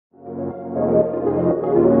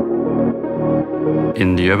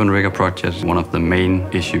In the Urban Rigger project, one of the main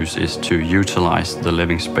issues is to utilize the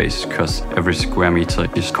living space, because every square meter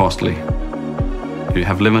is costly. You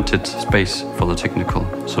have limited space for the technical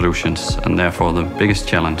solutions, and therefore the biggest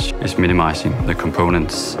challenge is minimizing the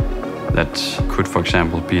components that could, for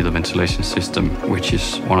example, be the ventilation system, which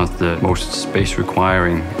is one of the most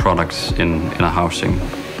space-requiring products in a housing.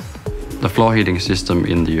 The floor heating system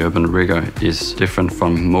in the Urban Rigger is different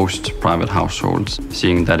from most private households,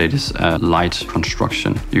 seeing that it is a light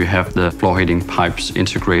construction. You have the floor heating pipes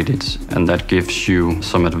integrated, and that gives you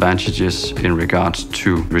some advantages in regards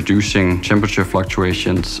to reducing temperature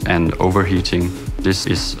fluctuations and overheating. This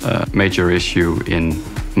is a major issue in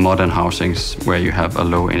modern housings where you have a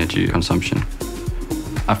low energy consumption.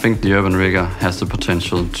 I think the Urban Rigger has the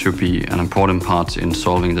potential to be an important part in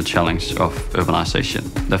solving the challenge of urbanization.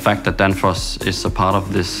 The fact that Danfoss is a part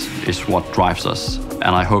of this is what drives us,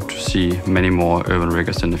 and I hope to see many more Urban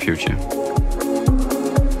Riggers in the future.